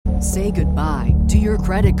Say goodbye to your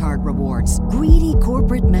credit card rewards. Greedy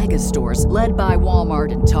corporate mega stores, led by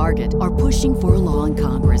Walmart and Target, are pushing for a law in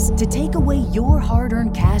Congress to take away your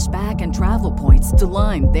hard-earned cash back and travel points to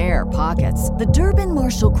line their pockets. The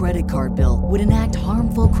Durbin-Marshall credit card bill would enact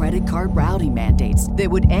harmful credit card routing mandates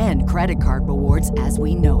that would end credit card rewards as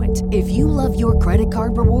we know it. If you love your credit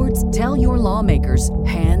card rewards, tell your lawmakers,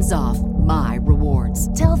 hands off my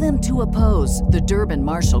rewards. Tell them to oppose the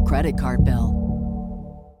Durbin-Marshall credit card bill.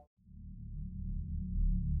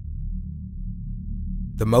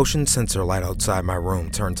 The motion sensor light outside my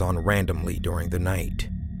room turns on randomly during the night.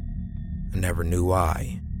 I never knew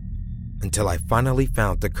why, until I finally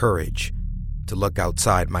found the courage to look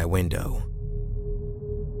outside my window.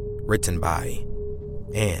 Written by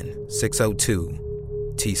S6E17.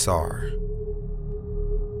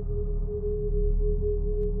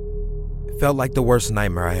 It felt like the worst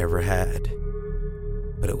nightmare I ever had,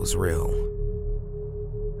 but it was real.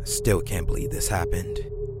 I still can't believe this happened.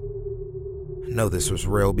 I know this was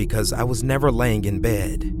real because I was never laying in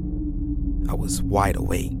bed. I was wide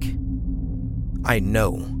awake. I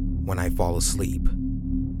know when I fall asleep.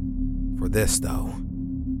 For this, though,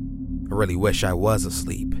 I really wish I was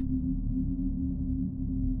asleep.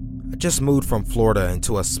 I just moved from Florida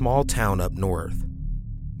into a small town up north,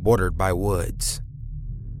 bordered by woods.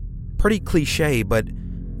 Pretty cliche, but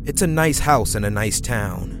it's a nice house in a nice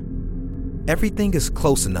town. Everything is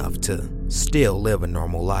close enough to still live a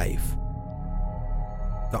normal life.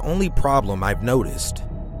 The only problem I've noticed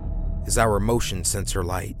is our motion sensor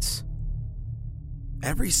lights.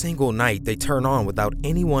 Every single night they turn on without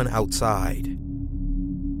anyone outside.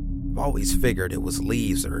 I've always figured it was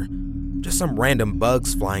leaves or just some random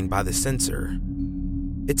bugs flying by the sensor.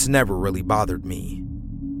 It's never really bothered me,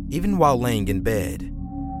 even while laying in bed,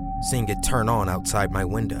 seeing it turn on outside my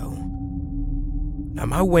window. Now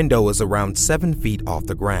my window is around 7 feet off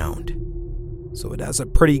the ground, so it has a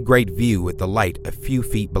pretty great view with the light a few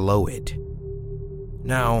feet below it.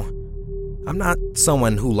 Now, I'm not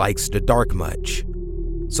someone who likes the dark much,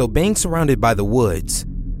 so being surrounded by the woods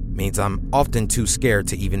means I'm often too scared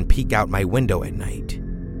to even peek out my window at night.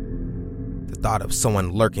 The thought of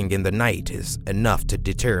someone lurking in the night is enough to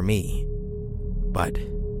deter me. But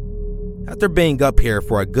after being up here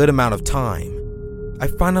for a good amount of time, I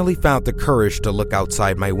finally found the courage to look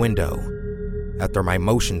outside my window after my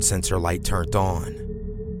motion sensor light turned on.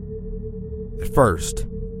 At first,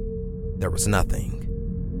 there was nothing.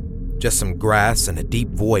 Just some grass and a deep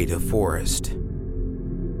void of forest.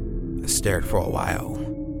 I stared for a while,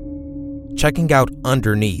 checking out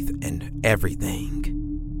underneath and everything.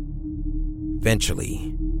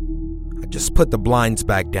 Eventually, I just put the blinds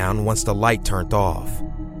back down once the light turned off.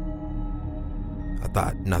 I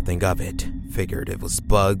thought nothing of it, figured it was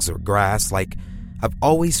bugs or grass like I've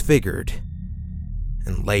always figured,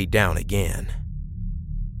 and laid down again.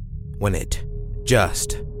 When it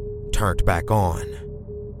just turned back on.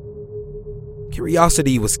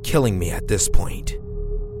 Curiosity was killing me at this point,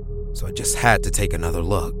 so I just had to take another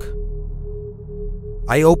look.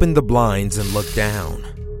 I opened the blinds and looked down.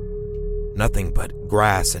 Nothing but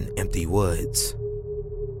grass and empty woods.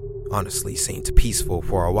 Honestly seemed peaceful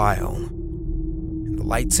for a while. And the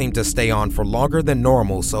light seemed to stay on for longer than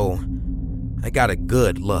normal, so I got a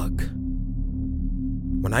good look.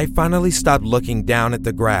 When I finally stopped looking down at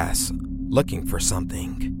the grass, looking for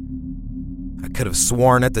something, I could have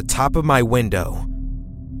sworn at the top of my window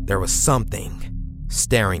there was something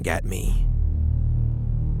staring at me.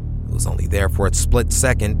 It was only there for a split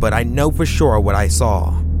second, but I know for sure what I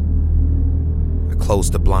saw. I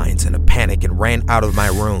closed the blinds in a panic and ran out of my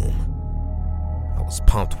room. I was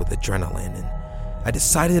pumped with adrenaline, and I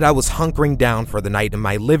decided I was hunkering down for the night in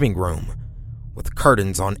my living room, with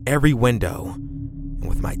curtains on every window and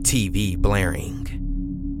with my TV blaring.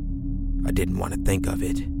 I didn't want to think of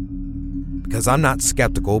it, because I'm not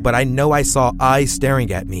skeptical, but I know I saw eyes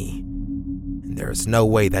staring at me, and there is no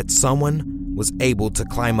way that someone was able to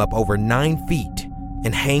climb up over 9 feet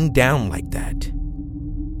and hang down like that.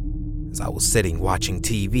 As I was sitting watching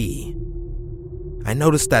TV, I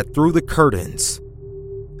noticed that through the curtains,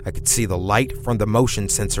 I could see the light from the motion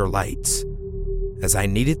sensor lights, as I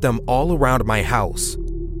needed them all around my house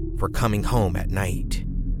for coming home at night.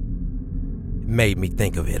 It made me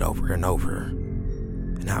think of it over and over,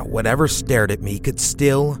 and how whatever stared at me could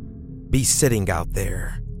still be sitting out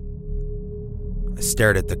there. I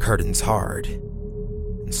stared at the curtains hard,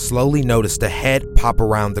 and slowly noticed a head pop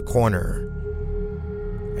around the corner.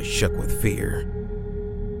 I shook with fear,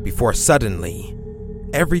 before suddenly,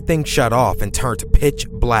 everything shut off and turned pitch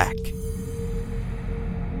black.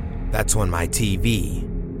 That's when my TV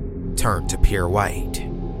turned to pure white.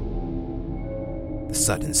 The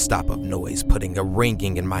sudden stop of noise putting a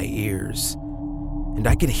ringing in my ears, and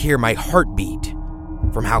I could hear my heartbeat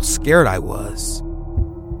from how scared I was.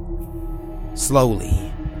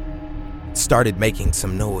 Slowly, it started making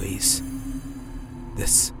some noise.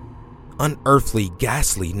 This unearthly,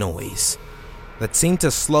 ghastly noise that seemed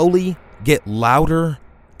to slowly get louder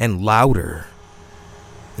and louder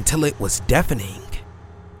until it was deafening.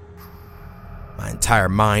 My entire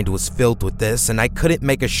mind was filled with this, and I couldn't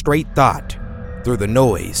make a straight thought through the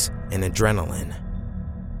noise and adrenaline.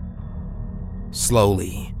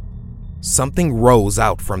 Slowly, something rose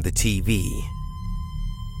out from the TV,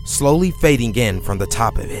 slowly fading in from the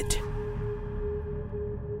top of it.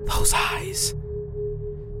 Those eyes.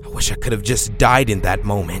 I wish I could have just died in that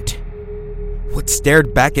moment. What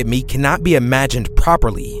stared back at me cannot be imagined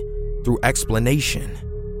properly through explanation.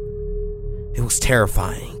 It was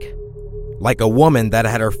terrifying, like a woman that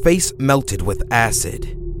had her face melted with acid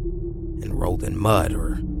and rolled in mud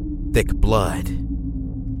or thick blood.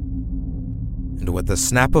 And with a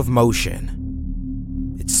snap of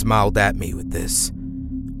motion, it smiled at me with this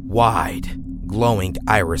wide, glowing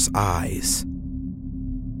iris eyes.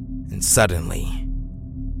 And suddenly,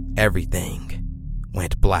 everything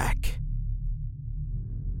went black.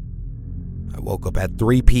 I woke up at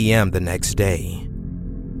 3 p.m. the next day,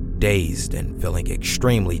 dazed and feeling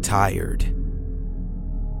extremely tired.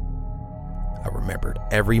 I remembered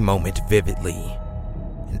every moment vividly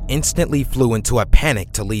and instantly flew into a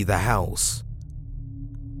panic to leave the house.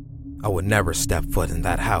 I would never step foot in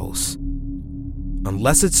that house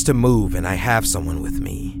unless it's to move and I have someone with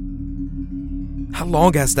me. How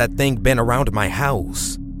long has that thing been around my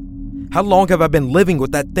house? How long have I been living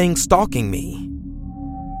with that thing stalking me?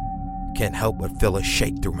 Can't help but feel a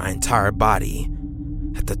shake through my entire body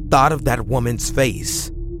at the thought of that woman's face.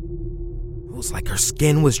 It was like her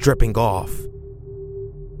skin was dripping off.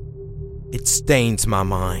 It stains my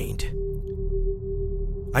mind.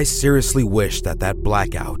 I seriously wish that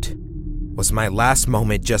blackout was my last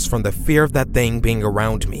moment just from the fear of that thing being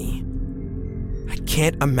around me. I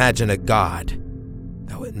can't imagine a God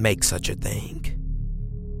that would make such a thing.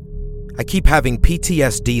 I keep having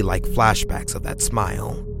PTSD-like flashbacks of that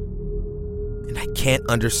smile, and I can't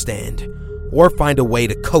understand or find a way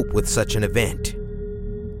to cope with such an event.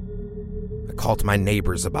 I called my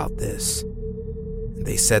neighbors about this, and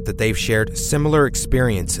they said that they've shared similar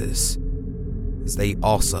experiences, as they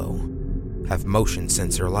also have motion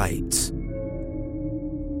sensor lights.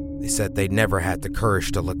 They said they never had the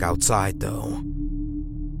courage to look outside though,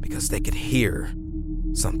 because they could hear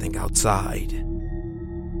something outside.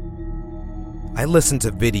 I listen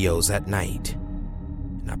to videos at night,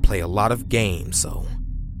 and I play a lot of games, so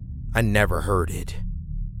I never heard it.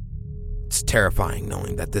 It's terrifying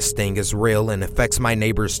knowing that this thing is real and affects my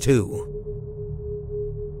neighbors too.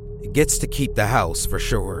 It gets to keep the house for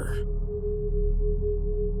sure.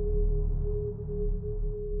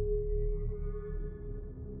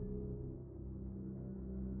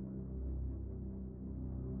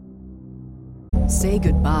 Say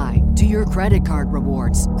goodbye to your credit card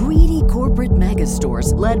rewards. Greedy corporate mega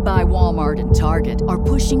stores, led by Walmart and Target, are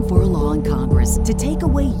pushing for a law in Congress to take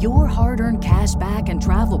away your hard-earned cash back and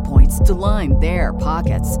travel points to line their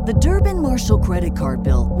pockets. The Durbin-Marshall credit card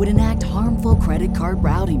bill would enact harmful credit card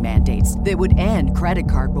routing mandates that would end credit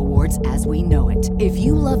card rewards as we know it. If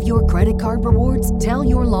you love your credit card rewards, tell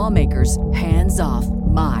your lawmakers, hands off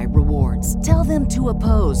my rewards. Tell them to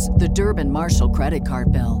oppose the Durbin-Marshall credit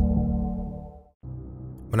card bill.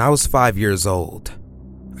 When I was 5 years old,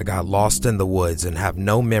 I got lost in the woods and have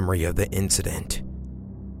no memory of the incident.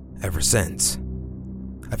 Ever since,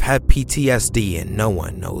 I've had PTSD and no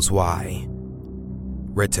one knows why.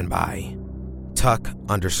 Written by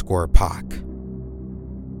Tuck_Pac.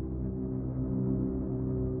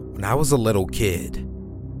 When I was a little kid,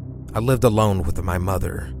 I lived alone with my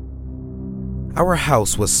mother. Our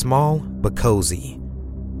house was small but cozy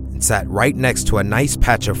and sat right next to a nice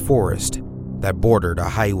patch of forest that bordered a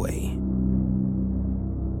highway.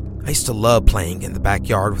 I used to love playing in the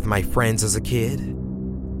backyard with my friends as a kid.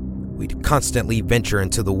 We'd constantly venture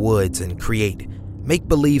into the woods and create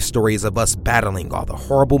make-believe stories of us battling all the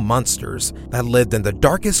horrible monsters that lived in the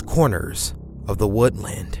darkest corners of the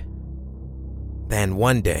woodland. Then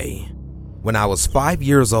one day, when I was 5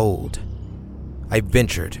 years old, I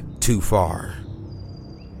ventured too far.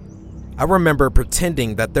 I remember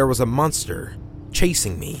pretending that there was a monster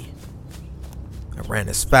chasing me. I ran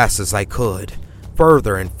as fast as I could,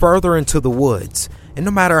 further and further into the woods, and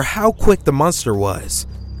no matter how quick the monster was,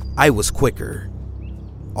 I was quicker,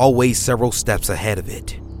 always several steps ahead of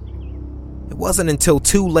it. It wasn't until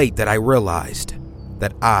too late that I realized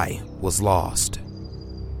that I was lost.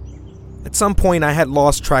 At some point, I had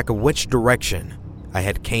lost track of which direction I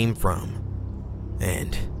had came from.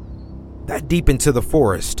 And that deep into the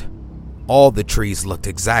forest, all the trees looked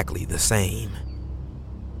exactly the same.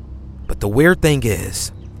 But the weird thing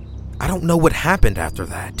is, I don't know what happened after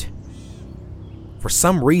that. For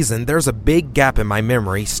some reason, there's a big gap in my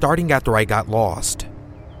memory starting after I got lost.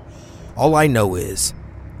 All I know is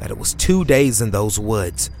that it was 2 days in those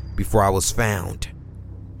woods before I was found.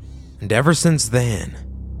 And ever since then,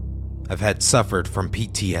 I've had suffered from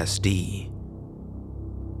PTSD.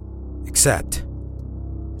 Except,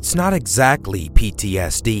 it's not exactly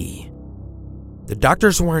PTSD. The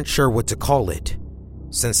doctors weren't sure what to call it,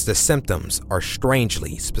 since the symptoms are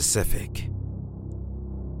strangely specific.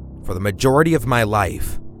 For the majority of my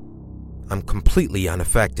life, I'm completely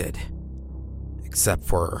unaffected, except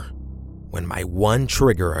for when my one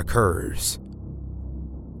trigger occurs.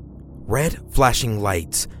 Red flashing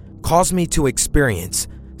lights cause me to experience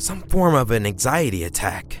some form of an anxiety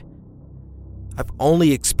attack. I've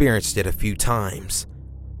only experienced it a few times,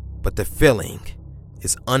 but the feeling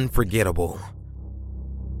is unforgettable.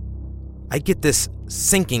 I get this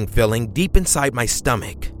sinking feeling deep inside my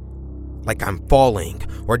stomach, like I'm falling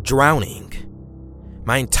or drowning.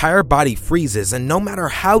 My entire body freezes, and no matter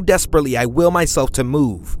how desperately I will myself to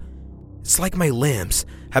move, it's like my limbs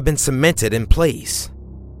have been cemented in place.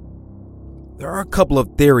 There are a couple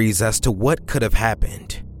of theories as to what could have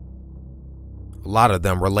happened. A lot of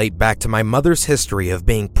them relate back to my mother's history of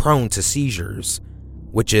being prone to seizures,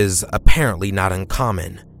 which is apparently not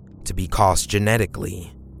uncommon to be caused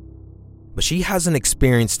genetically. But she hasn't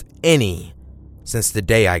experienced any since the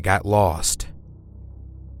day I got lost.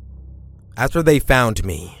 After they found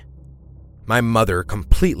me, my mother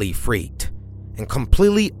completely freaked and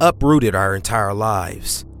completely uprooted our entire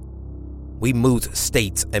lives. We moved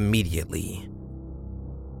states immediately.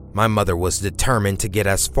 My mother was determined to get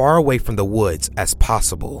as far away from the woods as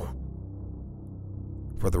possible.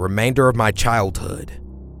 For the remainder of my childhood,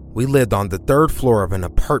 we lived on the 3rd floor of an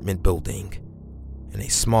apartment building in a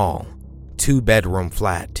small 2-bedroom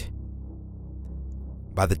flat.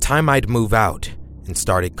 By the time I'd move out and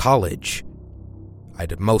started college,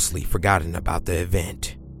 I'd mostly forgotten about the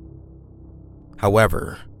event.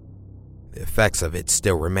 However, the effects of it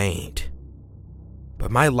still remained.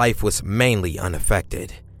 But my life was mainly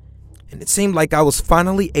unaffected, and it seemed like I was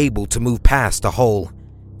finally able to move past the whole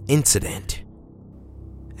incident.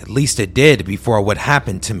 At least it did before what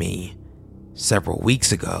happened to me several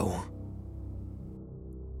weeks ago.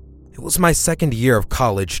 It was my 2nd year of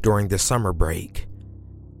college during the summer break,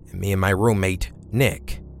 and me and my roommate,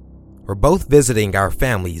 Nick, were both visiting our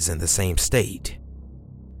families in the same state.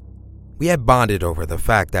 We had bonded over the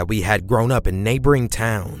fact that we had grown up in neighboring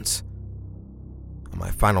towns. On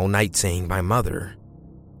my final night seeing my mother,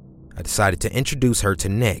 I decided to introduce her to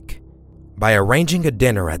Nick by arranging a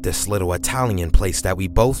dinner at this little Italian place that we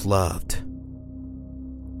both loved.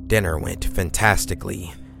 Dinner went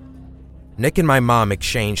fantastically. Nick and my mom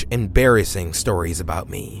exchanged embarrassing stories about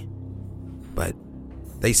me, but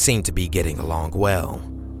they seemed to be getting along well.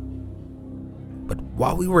 But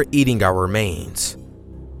while we were eating our remains,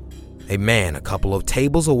 a man a couple of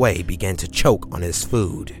tables away began to choke on his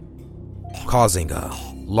food, causing a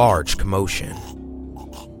large commotion.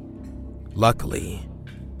 Luckily,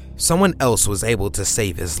 someone else was able to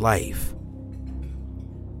save his life.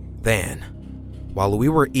 Then, while we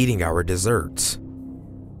were eating our desserts,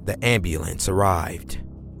 the ambulance arrived.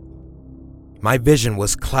 My vision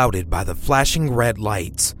was clouded by the flashing red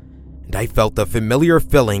lights, and I felt the familiar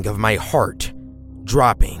feeling of my heart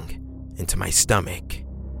dropping into my stomach.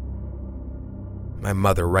 My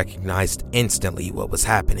mother recognized instantly what was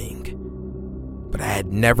happening, but I had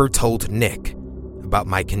never told Nick about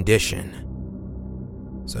my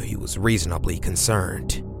condition, so he was reasonably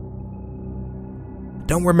concerned. I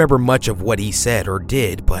don't remember much of what he said or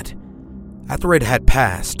did, but after it had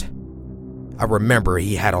passed, I remember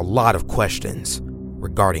he had a lot of questions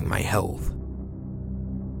regarding my health.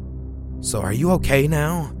 "So are you okay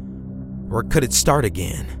now? Or could it start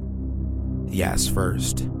again?" he asked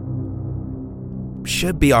first.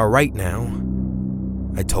 "Should be alright now,"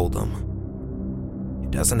 I told him.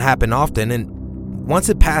 "It doesn't happen often, and once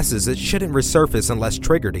it passes, it shouldn't resurface unless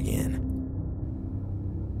triggered again."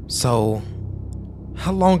 "So,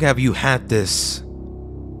 how long have you had this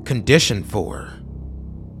condition for?"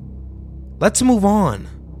 "Let's move on,"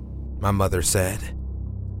 my mother said,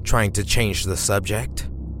 trying to change the subject.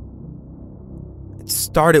 "It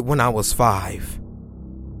started when I was 5,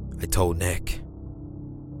 I told Nick.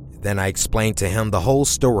 Then I explained to him the whole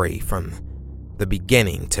story from the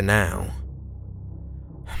beginning to now.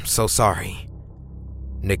 "I'm so sorry,"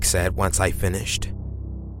 Nick said once I finished.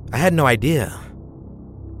 I had no idea.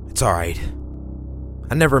 It's alright.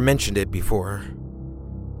 I never mentioned it before.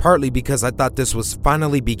 Partly because I thought this was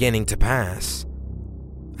finally beginning to pass,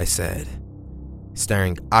 I said,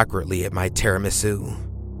 staring awkwardly at my tiramisu.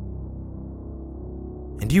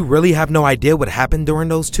 And you really have no idea what happened during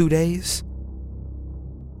those 2 days?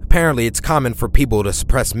 Apparently, it's common for people to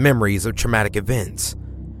suppress memories of traumatic events.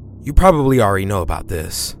 You probably already know about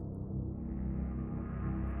this.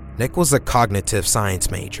 Nick was a cognitive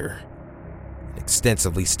science major and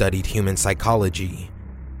extensively studied human psychology,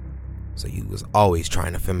 so he was always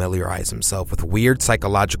trying to familiarize himself with weird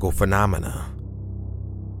psychological phenomena.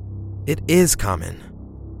 It is common,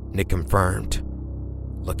 Nick confirmed,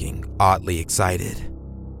 looking oddly excited.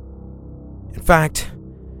 In fact,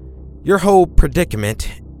 your whole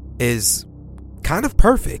predicament is kind of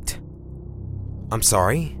perfect. I'm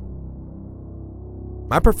sorry.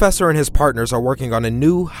 My professor and his partners are working on a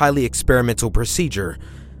new, highly experimental procedure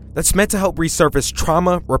that's meant to help resurface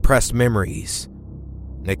trauma-repressed memories,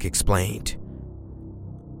 Nick explained.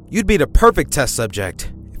 You'd be the perfect test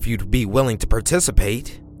subject if you'd be willing to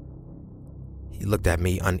participate. He looked at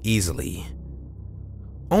me uneasily.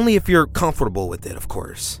 Only if you're comfortable with it, of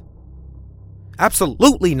course.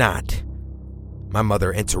 Absolutely not, my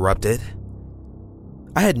mother interrupted.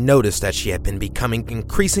 I had noticed that she had been becoming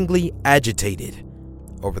increasingly agitated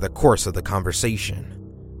over the course of the conversation.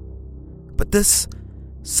 But this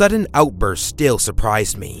sudden outburst still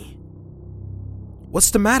surprised me.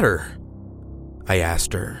 What's the matter? I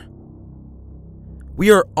asked her.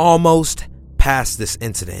 We are almost past this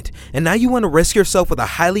incident, and now you want to risk yourself with a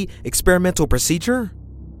highly experimental procedure?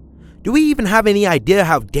 Do we even have any idea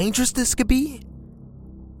how dangerous this could be?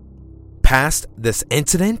 Past this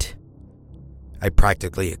incident? I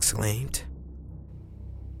practically exclaimed.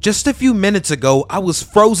 Just a few minutes ago, I was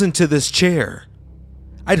frozen to this chair.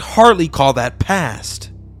 I'd hardly call that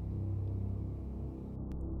past.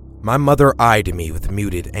 My mother eyed me with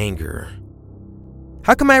muted anger.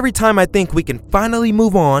 How come every time I think we can finally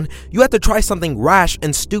move on, you have to try something rash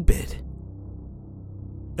and stupid?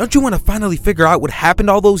 Don't you want to finally figure out what happened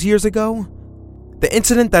all those years ago? The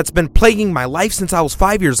incident that's been plaguing my life since I was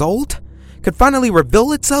 5 years old could finally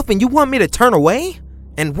reveal itself, and you want me to turn away?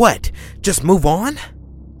 And what, just move on?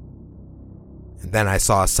 And then I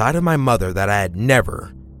saw a side of my mother that I had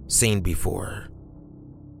never seen before.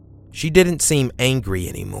 She didn't seem angry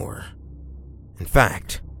anymore. In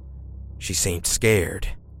fact, she seemed scared.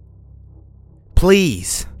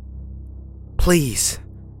 Please,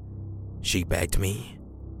 she begged me.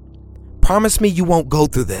 Promise me you won't go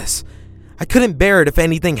through this. I couldn't bear it if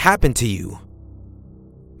anything happened to you.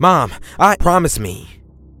 Mom, promise me,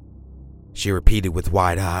 she repeated with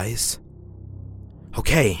wide eyes.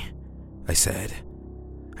 Okay, I said.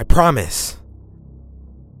 I promise.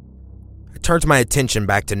 I turned my attention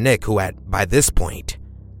back to Nick, who had, by this point,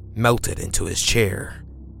 melted into his chair.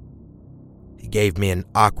 He gave me an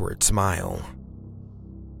awkward smile.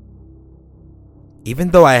 Even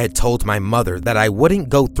though I had told my mother that I wouldn't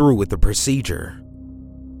go through with the procedure,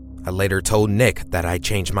 I later told Nick that I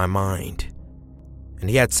changed my mind, and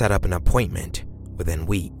he had set up an appointment within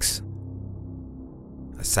weeks.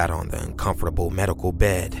 I sat on the uncomfortable medical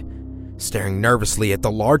bed, staring nervously at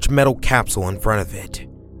the large metal capsule in front of it.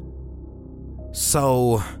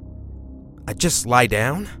 So, I just lie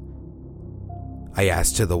down? I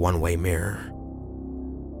asked to the one-way mirror.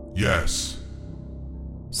 Yes,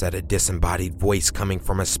 said a disembodied voice coming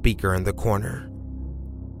from a speaker in the corner.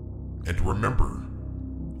 And remember,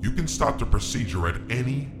 you can stop the procedure at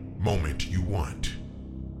any moment you want.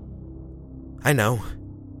 I know,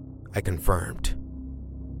 I confirmed.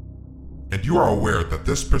 And you are aware that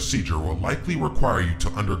this procedure will likely require you to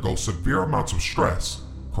undergo severe amounts of stress,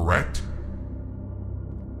 correct?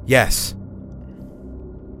 Yes.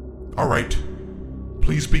 All right,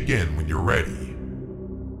 please begin when you're ready.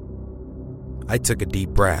 I took a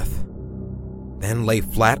deep breath, then lay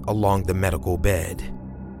flat along the medical bed.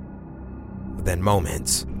 Within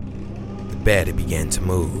moments, the bed began to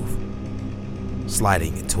move,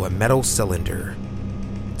 sliding into a metal cylinder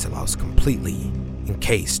until I was completely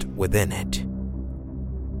encased within it.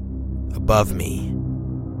 Above me,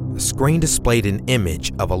 a screen displayed an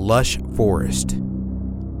image of a lush forest.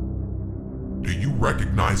 Do you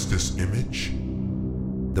recognize this image?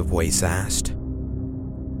 The voice asked.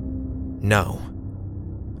 No,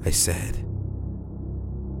 I said.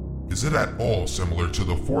 Is it at all similar to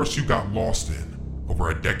the forest you got lost in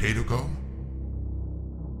over a decade ago?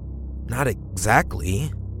 Not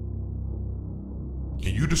exactly.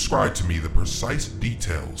 Can you describe to me the precise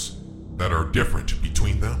details that are different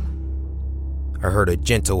between them? I heard a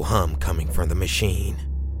gentle hum coming from the machine.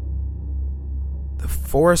 The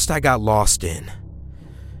forest I got lost in.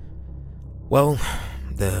 Well,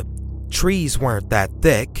 the trees weren't that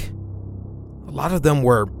thick. A lot of them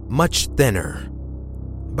were much thinner,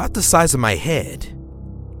 about the size of my head.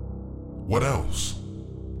 What else?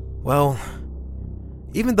 Well,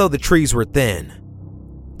 even though the trees were thin,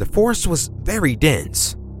 the forest was very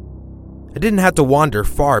dense. I didn't have to wander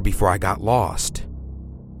far before I got lost.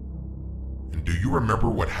 And do you remember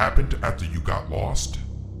what happened after you got lost?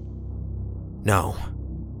 No,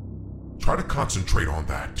 Try to concentrate on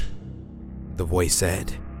that. the voice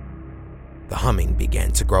said. The humming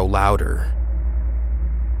began to grow louder.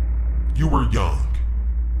 You were young,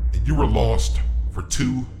 and you were lost for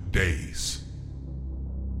 2 days.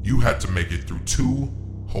 You had to make it through 2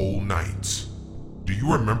 whole nights. Do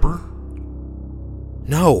you remember?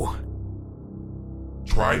 No,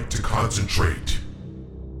 Try to concentrate.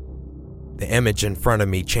 the image in front of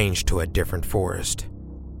me changed to a different forest,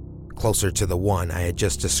 closer to the one I had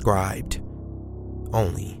just described,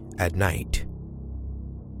 only at night.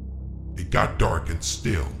 It got dark and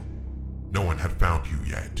still, no one had found you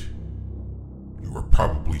yet. You were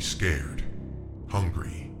probably scared,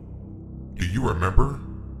 hungry. Do you remember?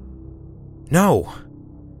 No,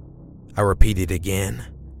 I repeated again,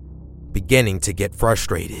 beginning to get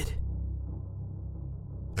frustrated.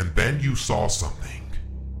 And then you saw something.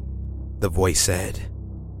 The voice said.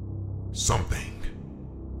 Something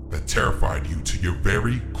that terrified you to your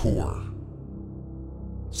very core.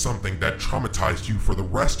 Something that traumatized you for the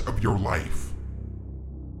rest of your life.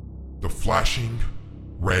 The flashing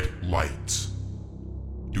red lights.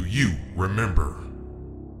 Do you remember?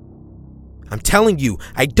 I'm telling you,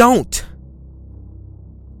 I don't.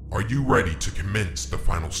 Are you ready to commence the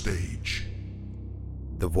final stage?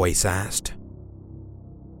 The voice asked.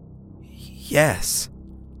 Yes,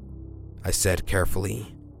 I said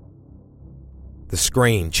carefully. The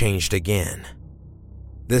screen changed again,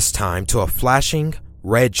 this time to a flashing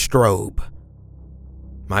red strobe.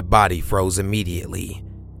 My body froze immediately,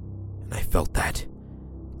 and I felt that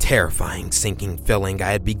terrifying sinking feeling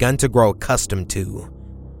I had begun to grow accustomed to.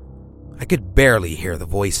 I could barely hear the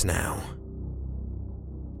voice now.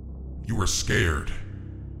 You were scared,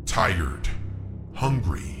 tired,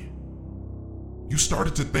 hungry. You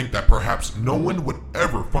started to think that perhaps no one would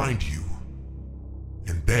ever find you.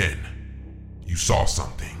 And then you saw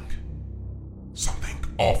something. Something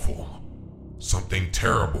awful. Something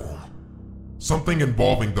terrible. Something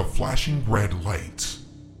involving the flashing red lights.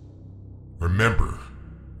 Remember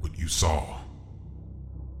what you saw.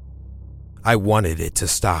 I wanted it to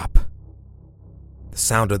stop. The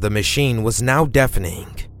sound of the machine was now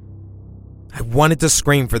deafening. I wanted to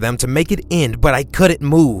scream for them to make it end, but I couldn't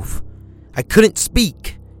move. I couldn't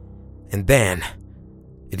speak. And then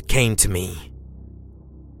it came to me.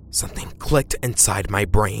 Something clicked inside my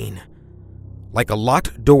brain, like a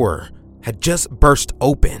locked door had just burst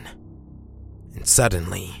open. And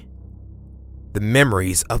suddenly, the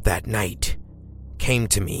memories of that night came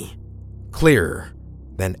to me, clearer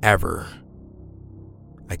than ever.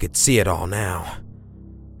 I could see it all now,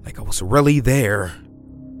 like I was really there.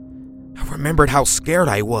 I remembered how scared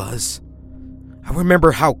I was. I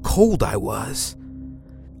remember how cold I was.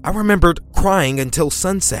 I remembered crying until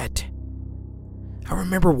sunset. I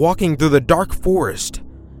remember walking through the dark forest,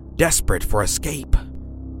 desperate for escape.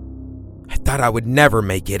 I thought I would never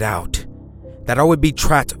make it out, that I would be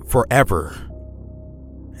trapped forever.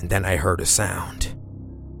 And then I heard a sound.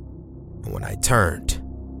 And when I turned,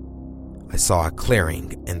 I saw a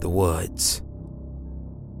clearing in the woods.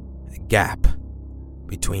 A gap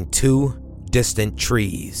between 2 distant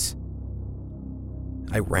trees.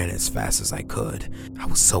 I ran as fast as I could. I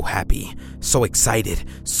was so happy, so excited,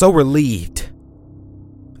 so relieved.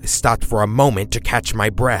 I stopped for a moment to catch my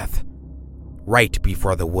breath, right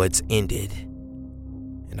before the woods ended,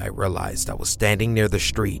 and I realized I was standing near the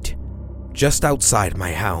street, just outside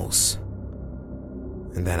my house.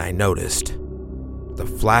 And then I noticed the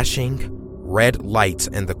flashing red lights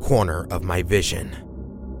in the corner of my vision.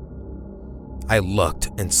 I looked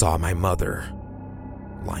and saw my mother,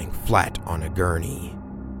 lying flat on a gurney.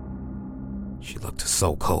 She looked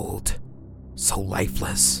so cold, so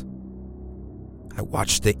lifeless. I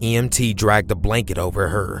watched the EMT drag the blanket over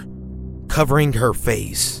her, covering her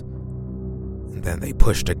face, and then they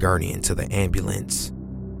pushed a gurney into the ambulance.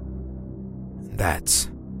 And that's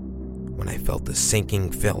when I felt the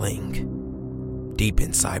sinking feeling deep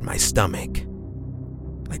inside my stomach,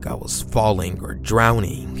 like I was falling or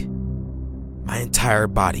drowning. My entire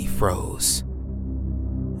body froze,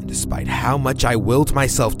 and despite how much I willed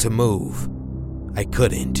myself to move, I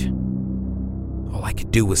couldn't. All I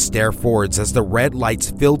could do was stare forwards as the red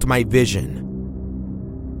lights filled my vision.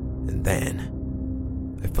 And then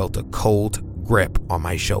I felt a cold grip on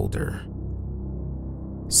my shoulder.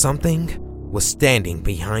 Something was standing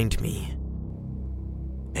behind me,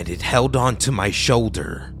 and it held onto my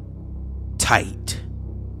shoulder tight.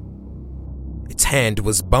 Its hand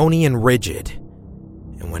was bony and rigid,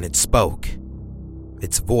 and when it spoke,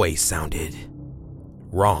 its voice sounded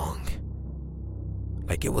wrong.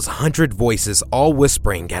 Like it was 100 voices all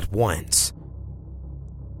whispering at once.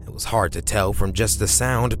 It was hard to tell from just the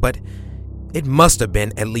sound, but it must have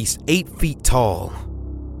been at least 8 feet tall.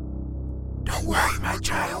 "Don't worry, my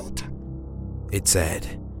child," it said.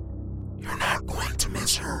 "You're not going to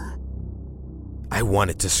miss her." I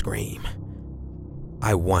wanted to scream.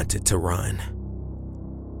 I wanted to run.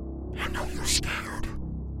 "I know you're scared,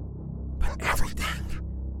 but everything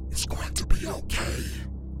is going to be okay."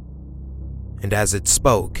 And as it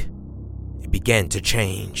spoke, it began to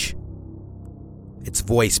change. Its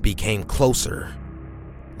voice became closer,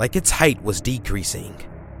 like its height was decreasing,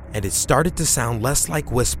 and it started to sound less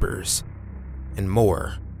like whispers and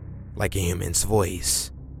more like a human's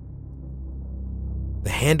voice.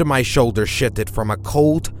 The hand on my shoulder shifted from a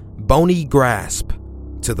cold, bony grasp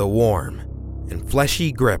to the warm and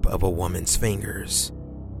fleshy grip of a woman's fingers.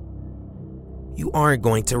 You aren't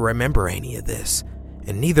going to remember any of this,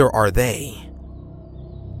 and neither are they.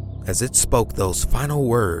 As it spoke those final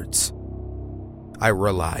words, I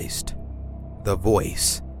realized the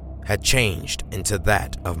voice had changed into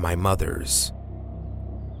that of my mother's.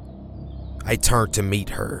 I turned to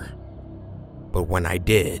meet her, but when I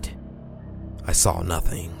did, I saw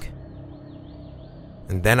nothing.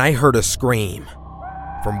 And then I heard a scream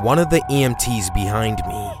from one of the EMTs behind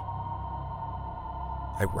me.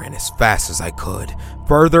 I ran as fast as I could,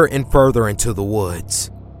 further and further into the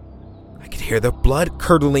woods. I could hear the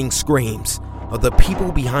blood-curdling screams of the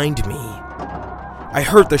people behind me. I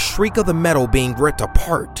heard the shriek of the metal being ripped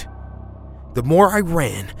apart. The more I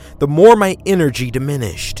ran, the more my energy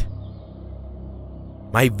diminished.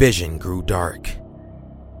 My vision grew dark.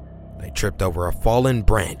 I tripped over a fallen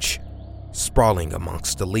branch, sprawling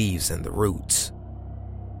amongst the leaves and the roots.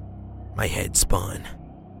 My head spun,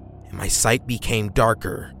 and my sight became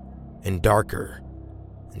darker and darker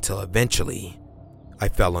until eventually I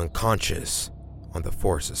fell unconscious on the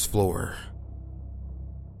force's floor.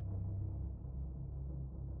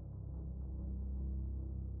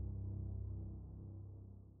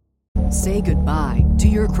 Say goodbye to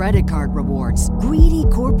your credit card rewards. Greedy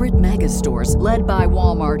corporate mega stores, led by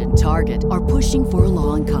Walmart and Target, are pushing for a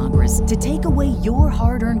law in Congress to take away your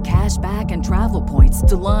hard-earned cash back and travel points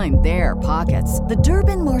to line their pockets. The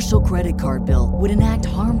Durbin-Marshall credit card bill would enact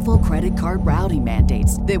harmful credit card routing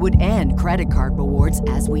mandates that would end credit card rewards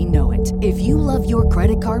as we know it. If you love your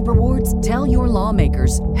credit card rewards, tell your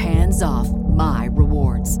lawmakers, hands off my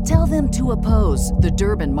rewards. Tell them to oppose the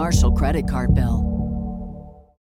Durbin-Marshall credit card bill.